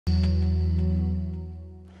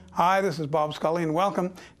Hi, this is Bob Scully, and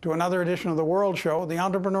welcome to another edition of The World Show, the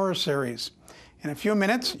Entrepreneurs Series. In a few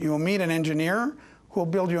minutes, you will meet an engineer who will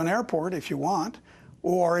build you an airport if you want,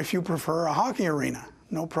 or if you prefer, a hockey arena.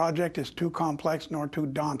 No project is too complex nor too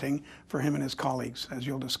daunting for him and his colleagues, as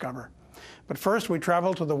you'll discover. But first, we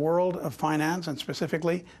travel to the world of finance, and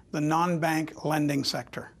specifically the non-bank lending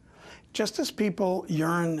sector. Just as people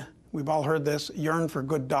yearn, we've all heard this, yearn for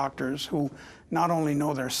good doctors who not only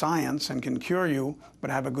know their science and can cure you, but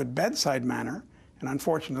have a good bedside manner, and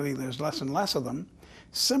unfortunately there's less and less of them.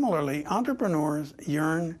 Similarly, entrepreneurs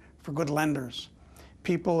yearn for good lenders,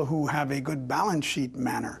 people who have a good balance sheet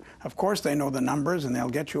manner. Of course, they know the numbers and they'll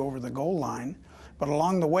get you over the goal line, but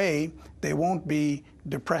along the way, they won't be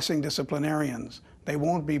depressing disciplinarians. They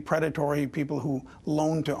won't be predatory people who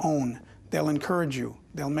loan to own. They'll encourage you.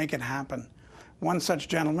 They'll make it happen. One such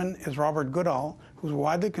gentleman is Robert Goodall, who's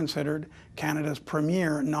widely considered Canada's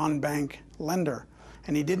premier non-bank lender.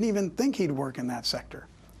 And he didn't even think he'd work in that sector.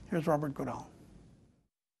 Here's Robert Goodall.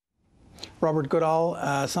 Robert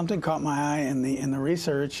Goodall, something caught my eye in the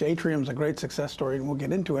research. Atrium's a great success story, and we'll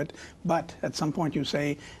get into it. But at some point you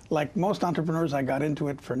say, like most entrepreneurs, I got into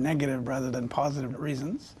it for negative rather than positive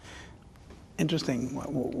reasons. Interesting.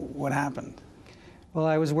 What happened? Well,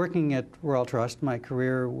 I was working at Royal Trust. My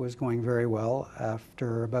career was going very well.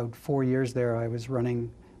 After about 4 years there, I was running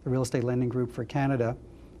the real estate lending group for Canada.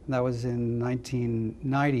 And that was in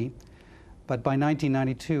 1990. But by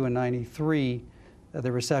 1992 and 93, the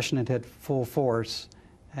recession had hit full force.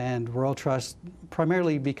 And Royal Trust,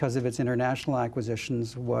 primarily because of its international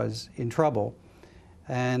acquisitions, was in trouble.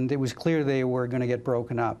 And it was clear they were going to get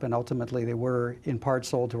broken up. And ultimately, they were in part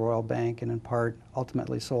sold to Royal Bank and in part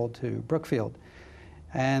ultimately sold to Brookfield.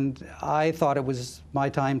 And I thought it was my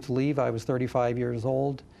time to leave. I was 35 years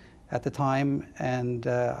old at the time, and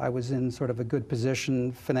I was in sort of a good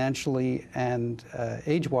position financially and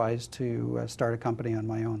age-wise to start a company on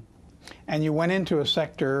my own. And you went into a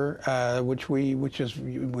sector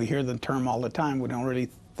we hear the term all the time, we don't really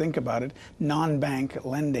think about it, non-bank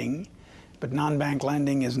lending. But non-bank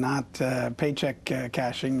lending is not paycheck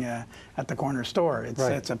cashing at the corner store.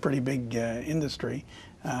 It's a pretty big industry.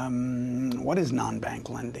 What is non-bank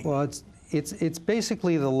lending? Well, it's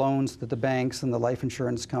basically the loans that the banks and the life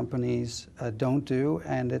insurance companies don't do,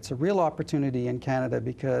 and it's a real opportunity in Canada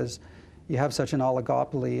because you have such an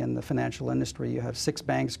oligopoly in the financial industry. You have 6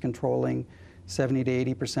 banks controlling 70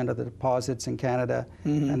 to 80% of the deposits in Canada,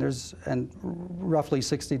 and roughly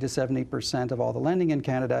 60 to 70% of all the lending in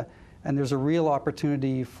Canada. And there's a real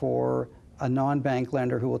opportunity for a non-bank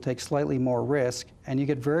lender who will take slightly more risk, and you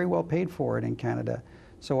get very well paid for it in Canada.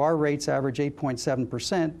 So our rates average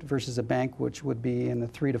 8.7% versus a bank which would be in the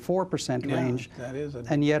 3 to 4% range. That is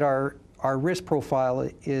and yet our risk profile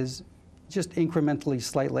is just incrementally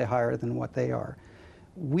slightly higher than what they are.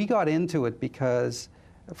 We got into it because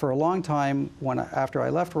for a long time, after I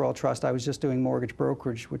left Royal Trust, I was just doing mortgage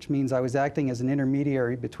brokerage, which means I was acting as an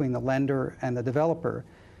intermediary between the lender and the developer.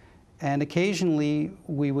 And occasionally,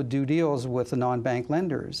 we would do deals with the non-bank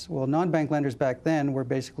lenders. Well, non-bank lenders back then were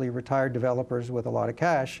basically retired developers with a lot of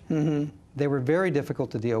cash. They were very difficult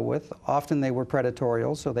to deal with. Often they were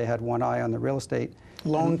predatorial, so they had one eye on the real estate.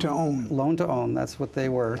 Loan to own. Loan to own, that's what they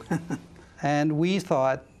were. And we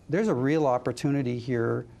thought, there's a real opportunity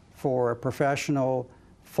here for a professional,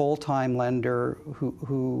 full-time lender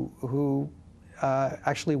who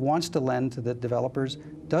actually wants to lend to the developers,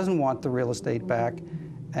 doesn't want the real estate back,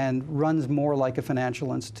 and runs more like a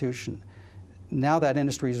financial institution. Now that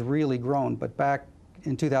industry has really grown, but back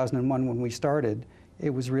in 2001 when we started,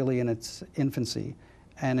 it was really in its infancy.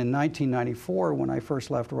 And in 1994, when I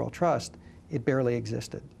first left Royal Trust, it barely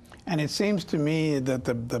existed. And it seems to me that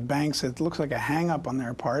the banks, it looks like a hang-up on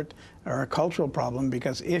their part, or a cultural problem,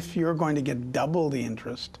 because if you're going to get double the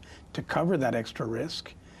interest to cover that extra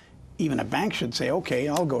risk, even a bank should say, okay,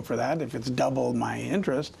 I'll go for that. If it's double my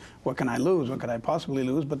interest, what can I lose? What could I possibly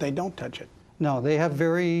lose? But they don't touch it. No, they have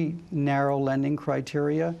very narrow lending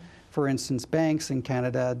criteria. For instance, banks in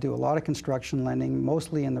Canada do a lot of construction lending,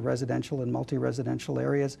 mostly in the residential and multi-residential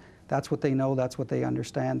areas. That's what they know, that's what they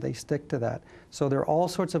understand. They stick to that. So there are all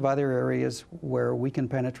sorts of other areas where we can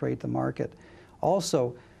penetrate the market.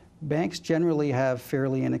 Also, banks generally have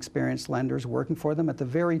fairly inexperienced lenders working for them. At the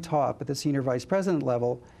very top, at the senior vice president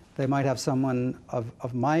level, they might have someone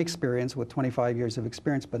of my experience with 25 years of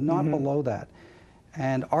experience, but not below that.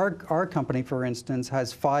 And our company, for instance,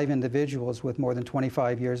 has 5 individuals with more than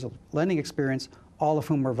 25 years of lending experience, all of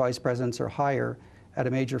whom are vice presidents or higher at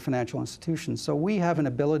a major financial institution. So we have an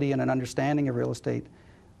ability and an understanding of real estate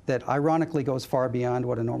that ironically goes far beyond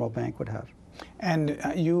what a normal bank would have. And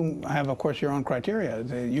you have, of course, your own criteria.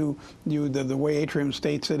 The way Atrium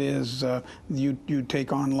states it is you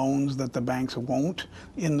take on loans that the banks won't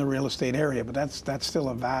in the real estate area, but that's still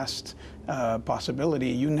a vast possibility.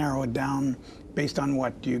 You narrow it down based on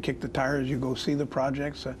what? Do you kick the tires, you go see the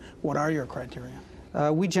projects? What are your criteria?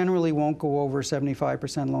 We generally won't go over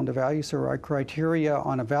 75% loan to value, so our criteria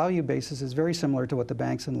on a value basis is very similar to what the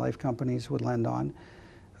banks and life companies would lend on.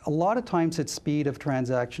 A lot of times it's speed of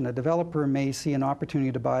transaction. A developer may see an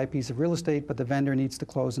opportunity to buy a piece of real estate, but the vendor needs to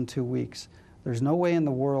close in 2 weeks. There's no way in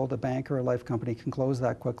the world a bank or a life company can close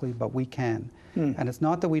that quickly, but we can. And it's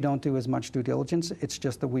not that we don't do as much due diligence, it's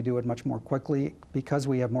just that we do it much more quickly because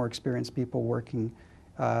we have more experienced people working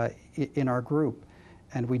in our group.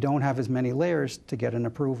 And we don't have as many layers to get an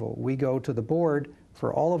approval. We go to the board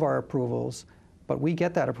for all of our approvals, but we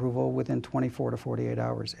get that approval within 24 to 48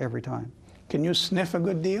 hours every time. Can you sniff a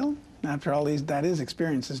good deal? After all these, that is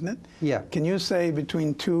experience, isn't it? Yeah. Can you say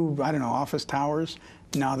between two, I don't know, office towers,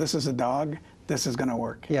 no, this is a dog, this is going to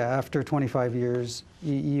work? Yeah, after 25 years,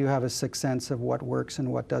 you have a sixth sense of what works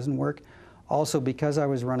and what doesn't work. Also, because I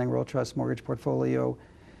was running World Trust mortgage portfolio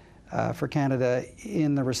for Canada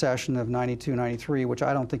in the recession of 92, 93, which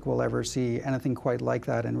I don't think we'll ever see anything quite like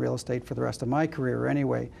that in real estate for the rest of my career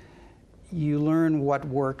anyway, you learn what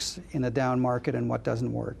works in a down market and what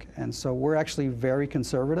doesn't work. And so we're actually very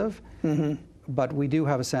conservative, but we do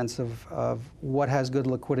have a sense of what has good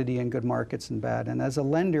liquidity and good markets and bad. And as a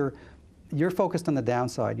lender, you're focused on the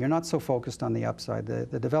downside. You're not so focused on the upside.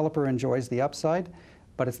 The developer enjoys the upside,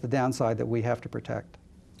 but it's the downside that we have to protect.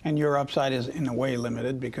 And your upside is in a way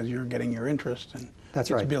limited because you're getting your interest, and That's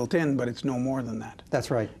it's right. built in, but it's no more than that. That's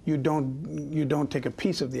right. You don't take a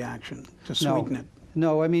piece of the action to sweeten it.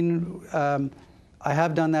 No, I mean, I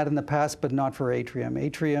have done that in the past, but not for Atrium.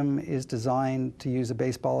 Atrium is designed, to use a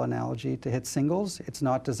baseball analogy, to hit singles. It's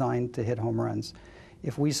not designed to hit home runs.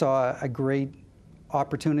 If we saw a great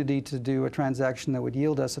opportunity to do a transaction that would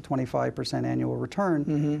yield us a 25% annual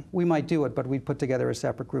return, we might do it, but we'd put together a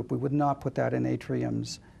separate group. We would not put that in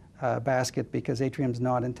Atrium's basket because Atrium's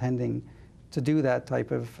not intending to do that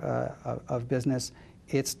type of business.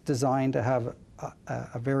 It's designed to have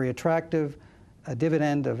a very attractive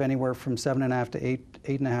dividend of anywhere from 7.5% to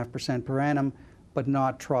 8.5% per annum, but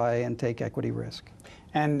not try and take equity risk.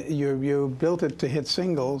 And you built it to hit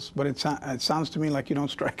singles, but it sounds to me like you don't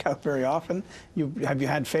strike out very often. Have you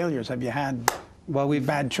had failures? Have you had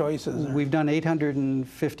bad choices? We've done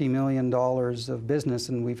 $850 million of business,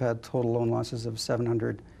 and we've had total loan losses of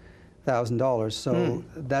 $700,000. So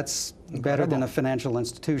that's better than a financial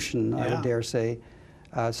institution, I would dare say.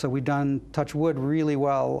 So we've done, touch wood, really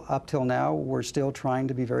well up till now. We're still trying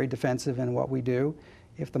to be very defensive in what we do.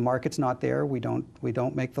 If the market's not there, we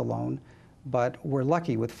don't make the loan. But we're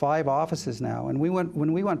lucky with 5 offices now. And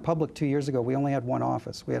when we went public 2 years ago, we only had 1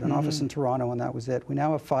 office. We had an office in Toronto, and that was it. We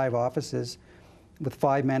now have 5 offices with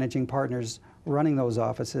 5 managing partners running those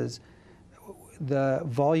offices. The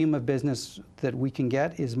volume of business that we can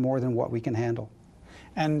get is more than what we can handle.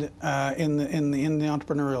 And in the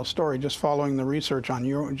entrepreneurial story, just following the research on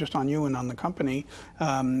you and on the company,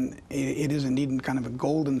 it is indeed kind of a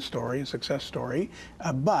golden story, a success story.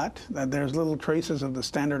 But there's little traces of the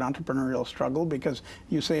standard entrepreneurial struggle because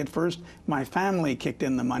you say at first, my family kicked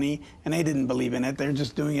in the money and they didn't believe in it. They're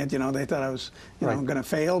just doing it. You know, they thought I was going to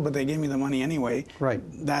fail, but they gave me the money anyway. Right.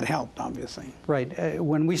 That helped, obviously. Right.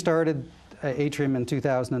 When we started Atrium in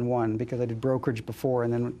 2001, because I did brokerage before,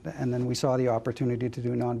 and then we saw the opportunity to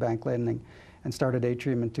do non-bank lending and started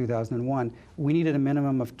Atrium in 2001. We needed a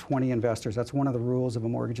minimum of 20 investors. That's one of the rules of a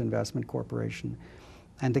mortgage investment corporation.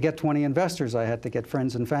 And to get 20 investors, I had to get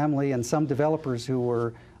friends and family and some developers who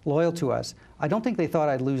were loyal to us. I don't think they thought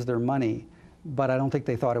I'd lose their money, but I don't think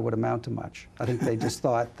they thought it would amount to much. I think they just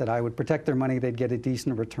thought that I would protect their money, they'd get a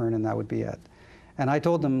decent return, and that would be it. And I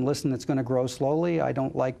told them, listen, it's going to grow slowly. I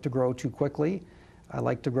don't like to grow too quickly. I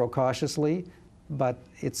like to grow cautiously, but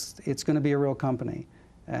it's going to be a real company.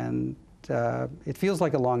 And it feels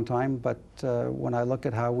like a long time, but when I look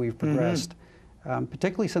at how we've progressed,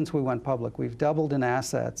 particularly since we went public, we've doubled in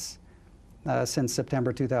assets since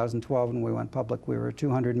September 2012 when we went public. We were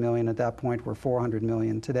 $200 million at that point. We're $400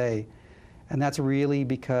 million today. And that's really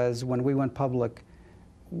because when we went public,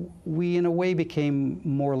 we in a way became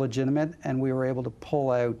more legitimate, and we were able to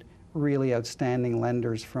pull out really outstanding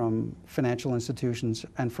lenders from financial institutions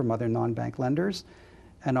and from other non-bank lenders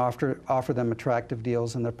and offer them attractive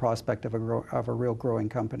deals and the prospect of a real growing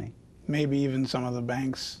company. Maybe even some of the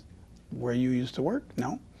banks where you used to work?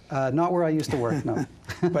 No? Not where I used to work, no.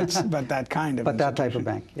 but that kind of But that type of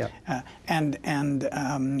bank, yeah. And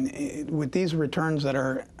with these returns that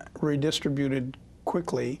are redistributed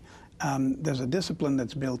quickly, there's a discipline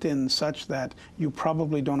that's built in such that you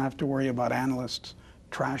probably don't have to worry about analysts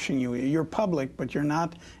trashing you. You're public, but you're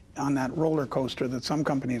not on that roller coaster that some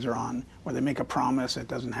companies are on, where they make a promise, it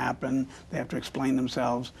doesn't happen, they have to explain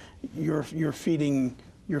themselves. You're feeding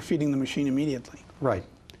the machine immediately. Right.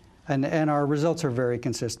 And our results are very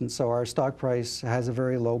consistent. So our stock price has a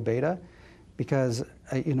very low beta, because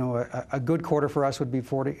a good quarter for us would be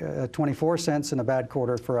 24 cents, and a bad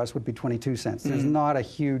quarter for us would be 22 cents. There's not a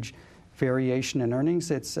huge variation in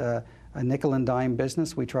earnings. It's a nickel and dime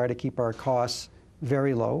business. We try to keep our costs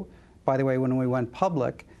very low. By the way, when we went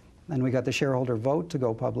public, and we got the shareholder vote to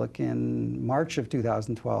go public in March of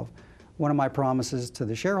 2012, one of my promises to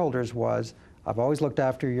the shareholders was, I've always looked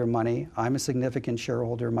after your money. I'm a significant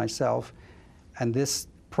shareholder myself, and this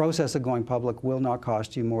process of going public will not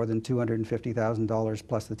cost you more than $250,000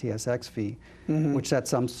 plus the TSX fee, which sets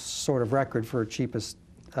some sort of record for cheapest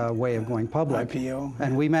way of going public. IPO.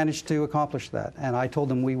 And we managed to accomplish that. And I told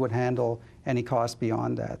them we would handle any cost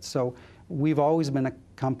beyond that. So we've always been a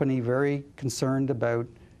company very concerned about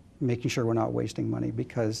making sure we're not wasting money,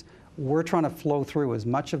 because we're trying to flow through as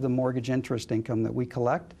much of the mortgage interest income that we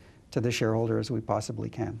collect to the shareholder as we possibly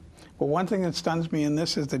can. Well, one thing that stuns me in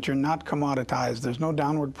this is that you're not commoditized. There's no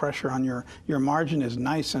downward pressure on your margin is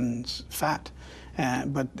nice and fat.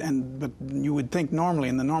 But you would think normally,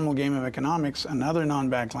 in the normal game of economics, another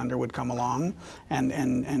non-bank lender would come along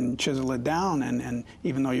and chisel it down. And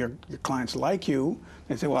even though your clients like you,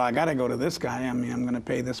 they say, well, I got to go to this guy. I mean, I'm going to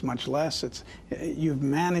pay this much less. You've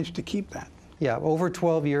managed to keep that. Yeah, over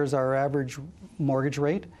 12 years, our average mortgage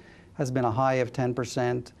rate has been a high of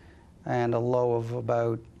 10% and a low of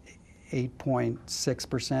about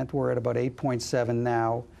 8.6%. We're at about 8.7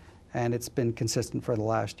 now, and it's been consistent for the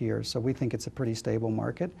last year. So we think it's a pretty stable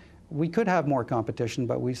market. We could have more competition,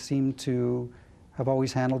 but we seem to have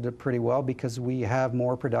always handled it pretty well, because we have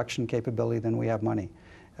more production capability than we have money,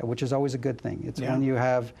 which is always a good thing. It's when you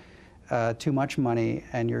have too much money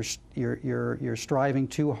and you're striving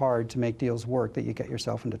too hard to make deals work that you get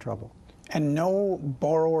yourself into trouble. And no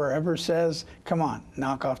borrower ever says, come on,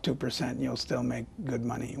 knock off 2% and you'll still make good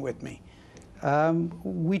money with me.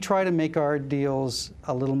 We try to make our deals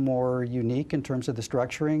a little more unique in terms of the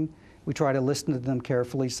structuring. We try to listen to them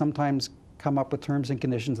carefully, sometimes come up with terms and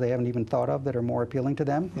conditions they haven't even thought of that are more appealing to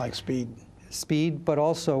them. Like speed. Speed, but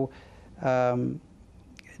also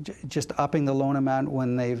just upping the loan amount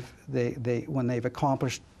when they've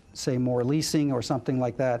accomplished, say, more leasing or something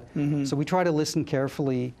like that. So we try to listen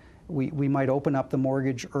carefully. We might open up the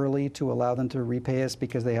mortgage early to allow them to repay us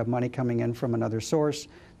because they have money coming in from another source.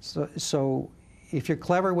 So if you're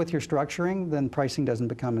clever with your structuring, then pricing doesn't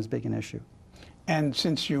become as big an issue. And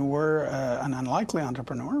since you were an unlikely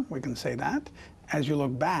entrepreneur, we can say that, as you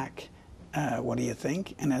look back, what do you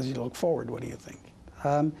think? And as you look forward, what do you think?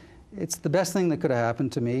 It's the best thing that could have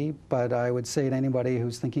happened to me, but I would say to anybody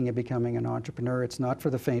who's thinking of becoming an entrepreneur, it's not for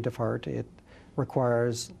the faint of heart. It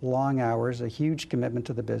requires long hours, a huge commitment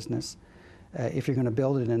to the business, if you're going to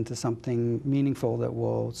build it into something meaningful that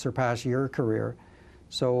will surpass your career.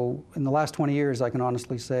 So in the last 20 years, I can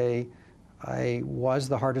honestly say I was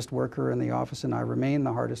the hardest worker in the office, and I remain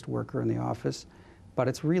the hardest worker in the office, but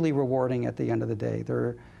it's really rewarding at the end of the day.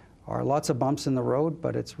 There are lots of bumps in the road,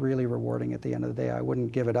 but it's really rewarding at the end of the day. I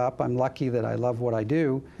wouldn't give it up. I'm lucky that I love what I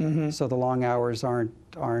do, so the long hours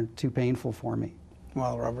aren't too painful for me.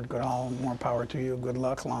 Well, Robert Goodall, more power to you. Good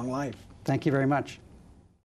luck, long life. Thank you very much.